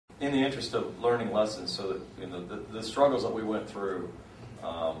in the interest of learning lessons, so that the struggles that we went through,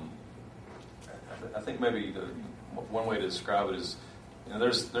 I think maybe one way to describe it is,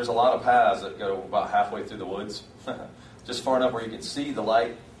 there's a lot of paths that go about halfway through the woods, just far enough where you can see the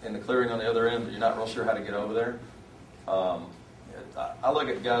light in the clearing on the other end, but you're not real sure how to get over there. I look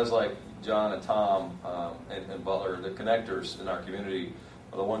at guys like John and Tom and Butler, the connectors in our community,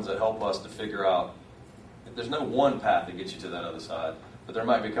 are the ones that help us to figure out. There's no one path that gets you to that other side, but there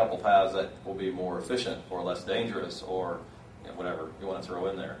might be a couple paths that will be more efficient or less dangerous, or whatever you want to throw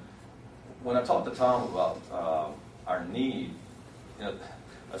in there. When I talked to Tom about our need,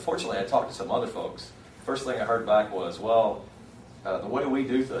 unfortunately I talked to some other folks. First thing I heard back was, well, the way we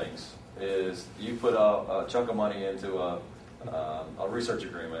do things is you put a chunk of money into a research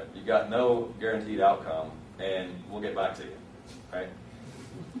agreement, you got no guaranteed outcome, and we'll get back to you, right?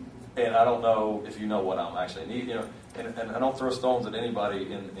 And I don't know if you know what I'm actually needing, and I don't throw stones at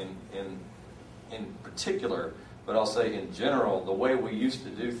anybody in particular, but I'll say in general, the way we used to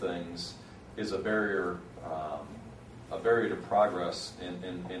do things is a barrier to progress.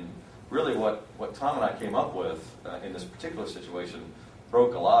 In really what Tom and I came up with in this particular situation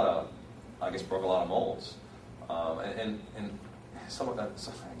broke a lot of molds. And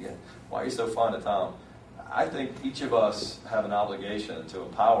again, why are you so fond of Tom? I think each of us have an obligation to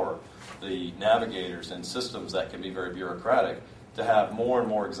empower the navigators and systems that can be very bureaucratic to have more and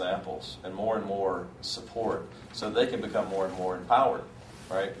more examples and more support, so they can become more and more empowered,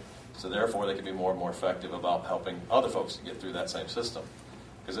 right? So therefore they can be more and more effective about helping other folks to get through that same system.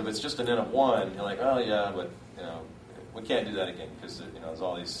 Because if it's just an N of one, you're like, oh yeah, but we can't do that again because there's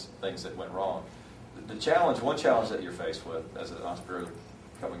all these things that went wrong. One challenge that you're faced with as an entrepreneur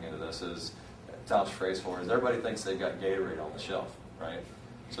coming into this is, Tom's phrase for it is, everybody thinks they've got Gatorade on the shelf, right?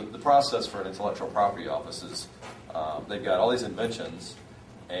 So the process for an intellectual property office is they've got all these inventions,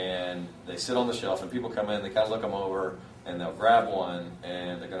 and they sit on the shelf, and people come in, they kind of look them over, and they'll grab one,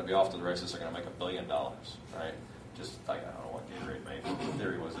 and they're going to be off to the races. They're going to make $1 billion, right? Just like, I don't know what Gatorade made. In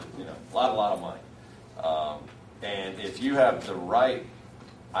theory was it, a lot of money. And if you have the right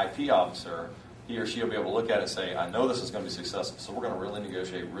IP officer, he or she will be able to look at it and say, I know this is going to be successful, so we're going to really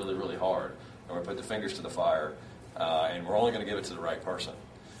negotiate really, really hard. And we're going to put the fingers to the fire, and we're only going to give it to the right person.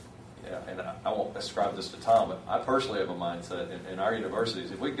 And I won't ascribe this to Tom, but I personally have a mindset in our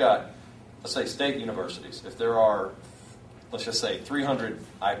universities. If we've got, let's say, state universities, if there are, let's just say, 300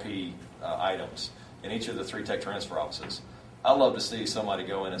 IP items in each of the 3 tech transfer offices, I'd love to see somebody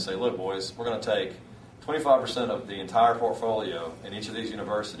go in and say, look, boys, we're going to take 25% of the entire portfolio in each of these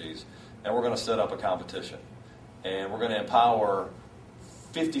universities, and we're going to set up a competition. And we're going to empower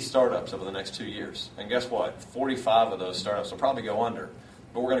 50 startups over the next 2 years. And guess what? 45 of those startups will probably go under.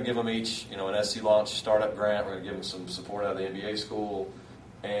 But we're going to give them each, an SC Launch startup grant. We're going to give them some support out of the MBA school.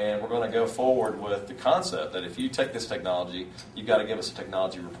 And we're going to go forward with the concept that if you take this technology, you've got to give us a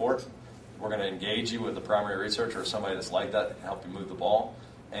technology report. We're going to engage you with a primary researcher or somebody that's like that to help you move the ball.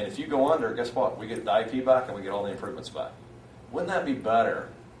 And if you go under, guess what? We get the IP back and we get all the improvements back. Wouldn't that be better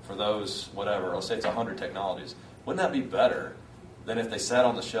for those, whatever, let's say it's 100 technologies. Wouldn't that be better than if they sat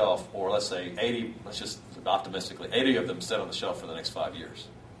on the shelf, or let's say 80, let's just optimistically, 80 of them sat on the shelf for the next 5 years?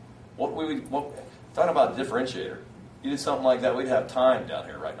 Talking about a differentiator, you did something like that, we'd have time down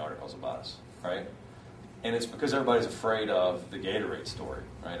here writing articles about us, right? And it's because everybody's afraid of the Gatorade story,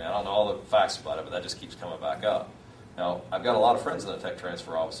 right? And I don't know all the facts about it, but that just keeps coming back up. Now, I've got a lot of friends in the tech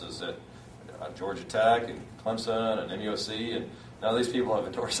transfer offices at Georgia Tech and Clemson and MUSC, and none of these people have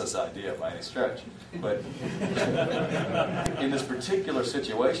endorsed this idea by any stretch. But in this particular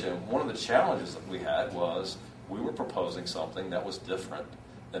situation, one of the challenges that we had was we were proposing something that was different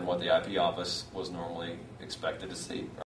than what the IP office was normally expected to see.